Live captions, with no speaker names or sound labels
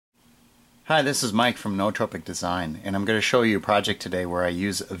Hi, this is Mike from Nootropic Design, and I'm going to show you a project today where I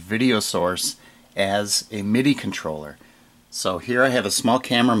use a video source as a MIDI controller. So here I have a small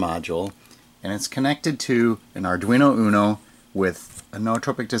camera module, and it's connected to an Arduino Uno with a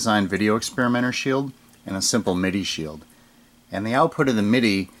Nootropic Design video experimenter shield and a simple MIDI shield. And the output of the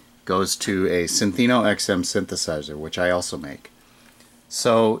MIDI goes to a Synthino XM synthesizer, which I also make.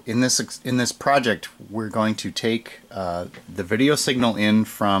 So in this project, we're going to take the video signal in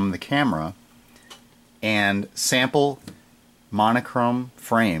from the camera and sample monochrome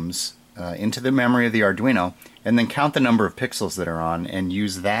frames into the memory of the Arduino, and then count the number of pixels that are on and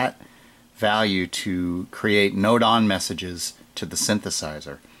use that value to create note on messages to the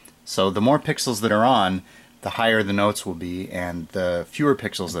synthesizer. So the more pixels that are on, the higher the notes will be, and the fewer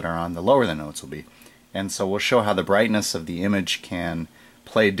pixels that are on, the lower the notes will be. And so we'll show how the brightness of the image can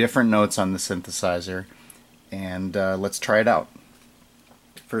play different notes on the synthesizer, and let's try it out.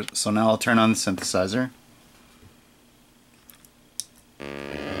 So now I'll turn on the synthesizer.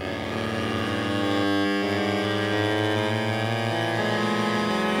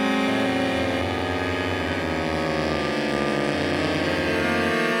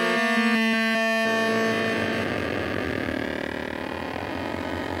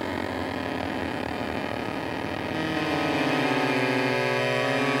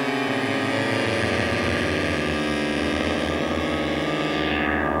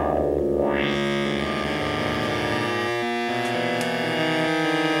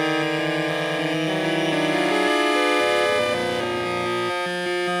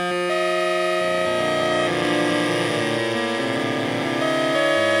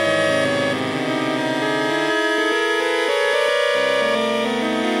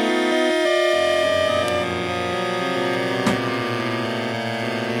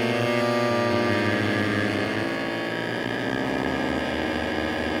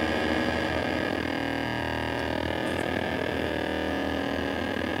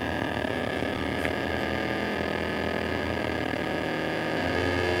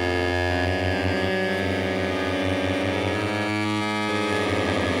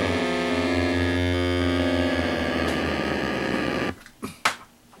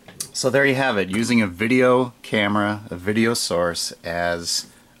 So there you have it, using a video camera, a video source, as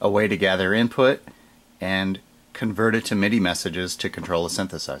a way to gather input and convert it to MIDI messages to control a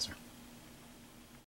synthesizer.